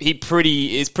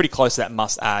is pretty close to that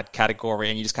must-add category,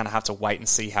 and you just kind of have to wait and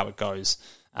see how it goes.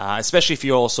 Especially if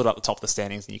you're sort of at the top of the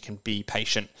standings and you can be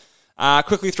patient.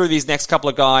 Quickly through these next couple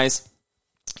of guys.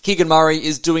 Keegan Murray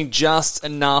is doing just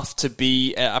enough to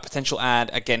be a potential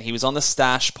ad. Again, he was on the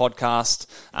Stash podcast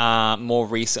more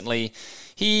recently.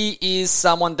 He is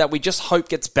someone that we just hope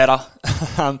gets better.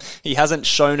 He hasn't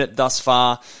shown it thus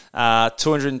far.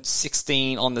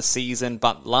 216 on the season,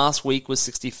 but last week was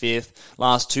 65th.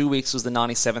 Last 2 weeks was the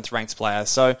 97th ranked player.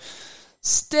 So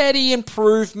steady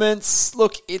improvements.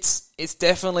 Look, it's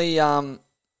definitely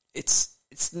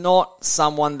it's not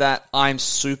someone that I'm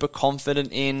super confident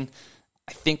in.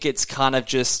 I think it's kind of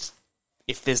just,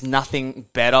 if there's nothing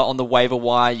better on the waiver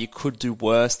wire, you could do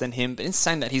worse than him. But in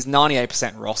saying that, he's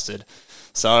 98% rostered.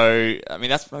 So,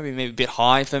 that's maybe a bit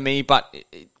high for me, but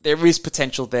there is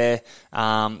potential there.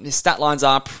 His stat lines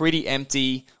are pretty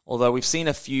empty, although we've seen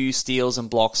a few steals and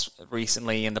blocks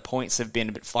recently, and the points have been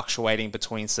a bit fluctuating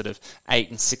between sort of 8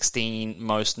 and 16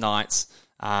 most nights.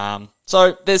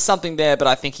 So there's something there, but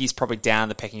I think he's probably down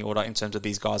the pecking order in terms of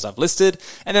these guys I've listed.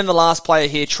 And then the last player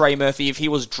here, Trey Murphy, if he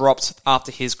was dropped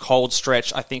after his cold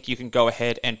stretch, I think you can go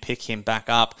ahead and pick him back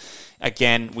up.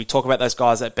 Again, we talk about those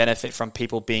guys that benefit from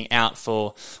people being out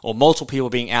or multiple people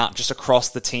being out just across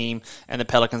the team, and the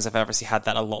Pelicans have obviously had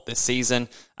that a lot this season.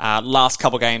 Last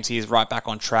couple games, he is right back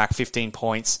on track, 15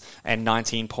 points and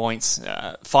 19 points,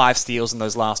 5 steals in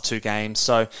those last 2 games.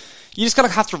 So you just kind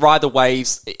of have to ride the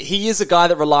waves. He is a guy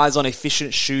that relies on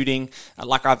efficient shooting.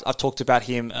 Like I've talked about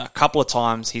him a couple of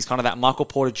times. He's kind of that Michael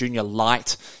Porter Jr.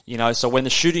 light, so when the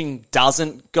shooting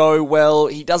doesn't go well,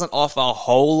 he doesn't offer a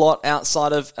whole lot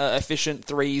outside of efficient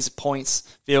threes, points,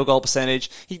 field goal percentage.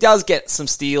 He does get some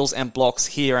steals and blocks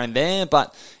here and there,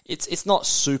 but it's not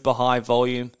super high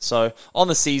volume. So on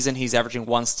the season, he's averaging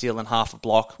 1 steal and half a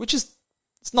block, which is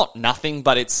it's not nothing,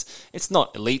 but it's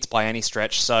not elite by any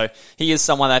stretch. So he is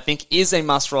someone that I think is a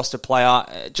must-roster player.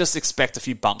 Just expect a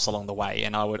few bumps along the way,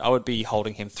 and I would be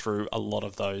holding him through a lot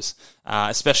of those,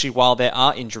 especially while there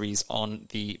are injuries on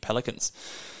the Pelicans.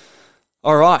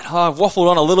 All right, I've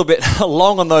waffled on a little bit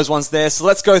long on those ones there, so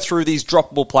let's go through these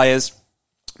droppable players.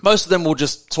 Most of them we'll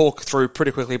just talk through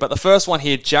pretty quickly, but the first one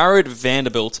here, Jared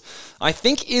Vanderbilt, I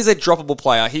think is a droppable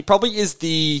player. He probably is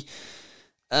the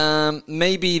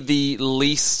maybe the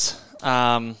least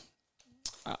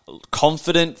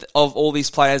confident of all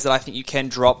these players that I think you can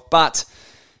drop, but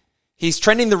he's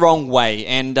trending the wrong way.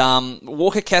 And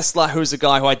Walker Kessler, who's a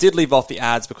guy who I did leave off the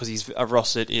ads because he's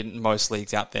rostered in most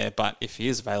leagues out there, but if he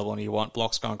is available and you want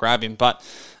blocks, go and grab him. But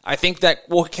I think that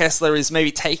Walker Kessler is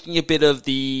maybe taking a bit of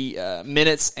the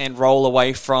minutes and role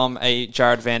away from a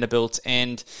Jared Vanderbilt,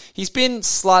 and he's been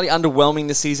slightly underwhelming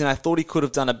this season. I thought he could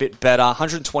have done a bit better.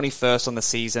 121st on the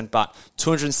season, but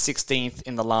 216th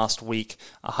in the last week,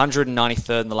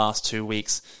 193rd in the last 2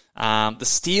 weeks. The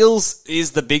steals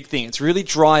is the big thing. It's really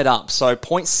dried up. So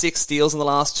 0.6 steals in the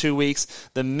last 2 weeks.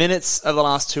 The minutes of the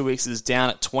last 2 weeks is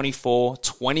down at 24,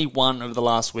 21 over the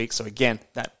last week. So again,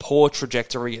 that poor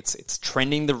trajectory. It's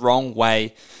trending the wrong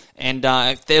way. And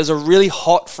if there's a really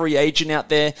hot free agent out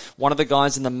there, one of the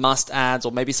guys in the must ads,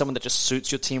 or maybe someone that just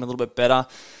suits your team a little bit better,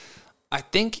 I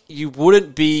think you're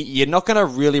not going to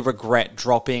really regret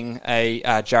dropping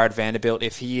a Jared Vanderbilt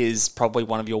if he is probably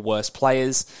one of your worst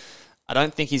players. I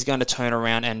don't think he's going to turn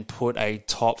around and put a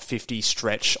top 50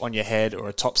 stretch on your head or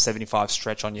a top 75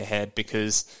 stretch on your head,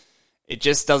 because it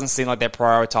just doesn't seem like they're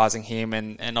prioritizing him.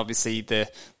 And obviously the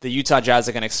Utah Jazz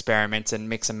are going to experiment and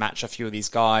mix and match a few of these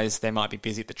guys. They might be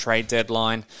busy at the trade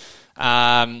deadline.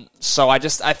 So I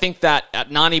think that at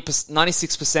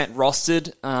 96%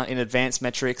 rostered in advanced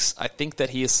metrics, I think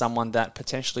that he is someone that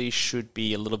potentially should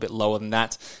be a little bit lower than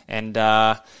that. And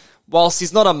whilst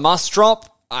he's not a must drop,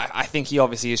 I think he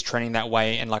obviously is trending that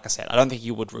way, and like I said, I don't think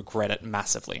you would regret it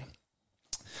massively.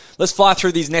 Let's fly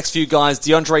through these next few guys.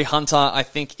 DeAndre Hunter, I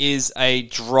think, is a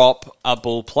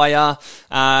droppable player.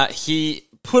 He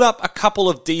put up a couple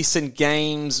of decent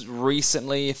games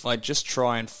recently, if I just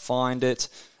try and find it.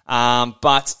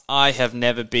 But I have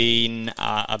never been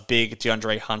a big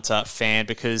DeAndre Hunter fan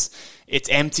because it's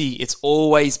empty. It's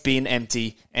always been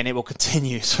empty, and it will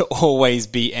continue to always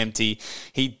be empty.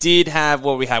 He did have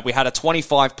what we had. We had a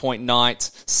 25-point night,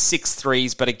 6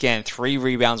 threes, but again, 3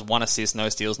 rebounds, 1 assist, no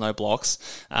steals, no blocks.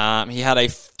 He had a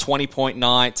 20-point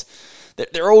night.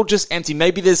 They're all just empty.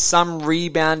 Maybe there's some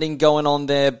rebounding going on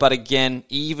there, but again,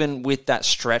 even with that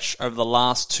stretch over the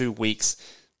last 2 weeks,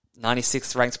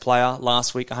 96th ranked player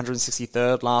last week,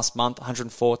 163rd last month,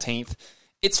 114th.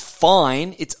 It's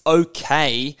fine. It's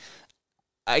okay.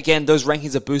 Again, those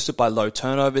rankings are boosted by low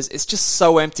turnovers. It's just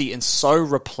so empty and so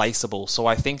replaceable. So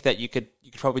I think that you could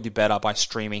probably do better by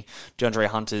streaming DeAndre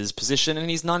Hunter's position, and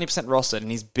he's 90% rostered,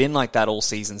 and he's been like that all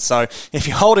season. So if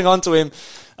you're holding on to him,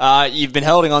 you've been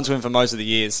holding on to him for most of the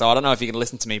years. So I don't know if you can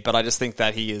listen to me, but I just think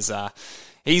that he is...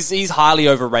 He's highly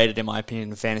overrated, in my opinion,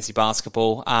 in fantasy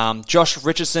basketball. Josh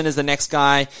Richardson is the next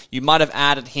guy. You might have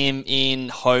added him in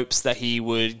hopes that he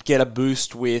would get a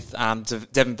boost with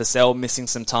Devin Vassell missing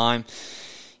some time.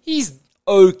 He's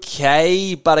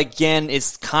okay, but again,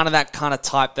 it's kind of that kind of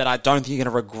type that I don't think you're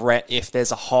going to regret if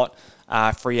there's a hot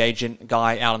free agent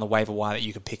guy out on the waiver wire that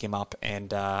you could pick him up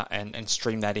and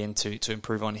stream that in to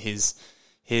improve on his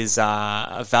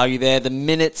value there. The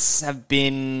minutes have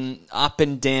been up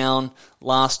and down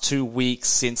last 2 weeks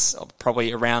since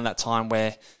probably around that time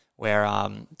where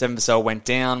Devin Vassell went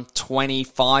down.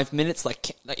 25 minutes.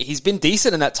 Like he's been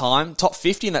decent in that time, top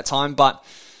 50 in that time, but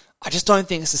I just don't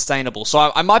think it's sustainable.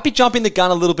 So I might be jumping the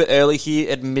gun a little bit early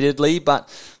here, admittedly, but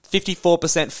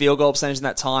 54% field goal percentage in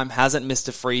that time, hasn't missed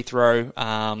a free throw.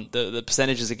 The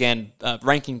percentages, again,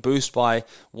 ranking boost by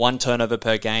 1 turnover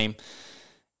per game.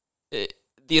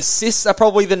 The assists are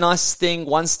probably the nicest thing.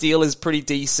 1 steal is pretty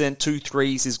decent. 2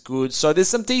 threes is good. So there's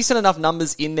some decent enough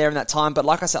numbers in there in that time. But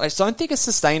like I said, I just don't think it's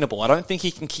sustainable. I don't think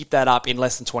he can keep that up in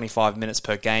less than 25 minutes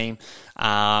per game.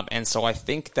 And so I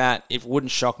think that it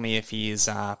wouldn't shock me if he is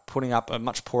putting up a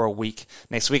much poorer week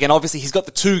next week. And obviously he's got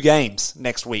the 2 games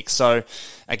next week. So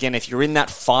again, if you're in that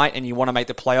fight and you want to make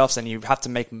the playoffs and you have to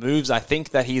make moves, I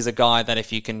think that he's a guy that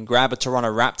if you can grab a Toronto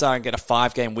Raptor and get a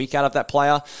 5-game week out of that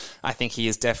player, I think he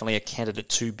is definitely a candidate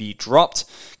to be dropped.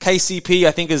 KCP,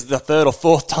 I think, is the 3rd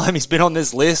or 4th time he's been on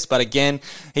this list. But again,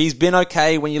 he's been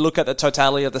okay when you look at the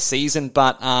totality of the season.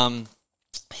 But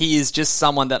he is just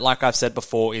someone that, like I've said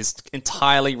before, is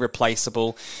entirely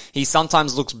replaceable. He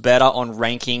sometimes looks better on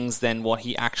rankings than what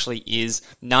he actually is.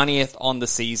 90th on the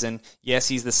season. Yes,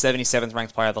 he's the 77th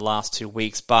ranked player of the last 2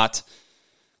 weeks, but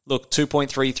look,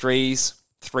 2.3 threes,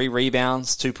 3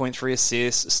 rebounds, 2.3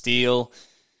 assists, a steal.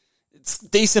 It's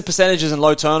decent percentages and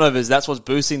low turnovers. That's what's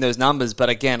boosting those numbers. But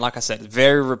again, like I said,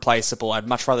 very replaceable. I'd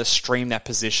much rather stream that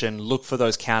position, look for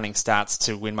those counting stats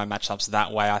to win my matchups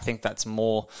that way. I think that's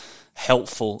more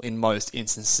helpful in most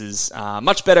instances.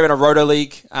 Much better in a roto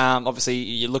league. Obviously,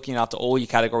 you're looking after all your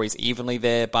categories evenly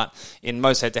there, but in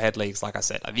most head-to-head leagues, like I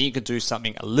said, I think you could do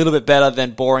something a little bit better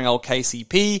than boring old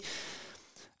KCP.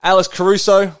 Alex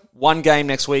Caruso, 1 game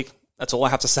next week. That's all I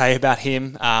have to say about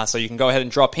him. So you can go ahead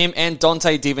and drop him. And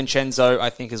Dante DiVincenzo,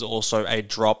 I think, is also a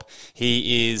drop.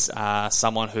 He is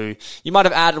someone who you might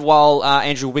have added while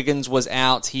Andrew Wiggins was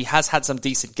out. He has had some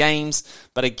decent games.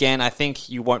 But again, I think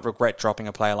you won't regret dropping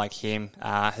a player like him.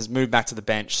 Has moved back to the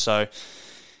bench. So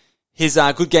his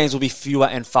good games will be fewer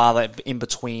and farther in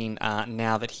between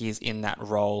now that he is in that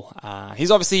role. He's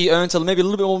obviously earned maybe a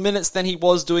little bit more minutes than he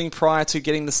was doing prior to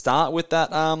getting the start with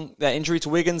that injury to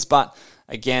Wiggins. But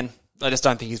again, I just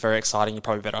don't think he's very exciting. You're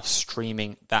probably better off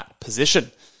streaming that position.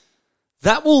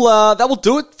 That will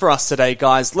do it for us today,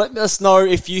 guys. Let us know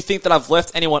if you think that I've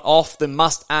left anyone off the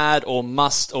must add or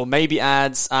maybe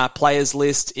adds players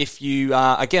list. If you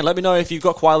again, let me know if you've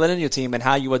got Kawhi Leonard in your team and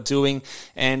how you are doing,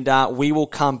 and we will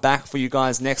come back for you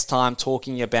guys next time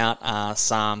talking about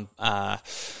some.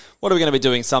 What are we going to be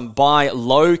doing? Some buy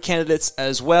low candidates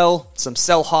as well, some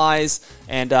sell highs,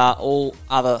 and all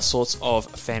other sorts of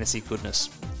fantasy goodness.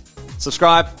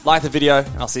 Subscribe, like the video,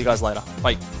 and I'll see you guys later.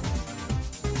 Bye.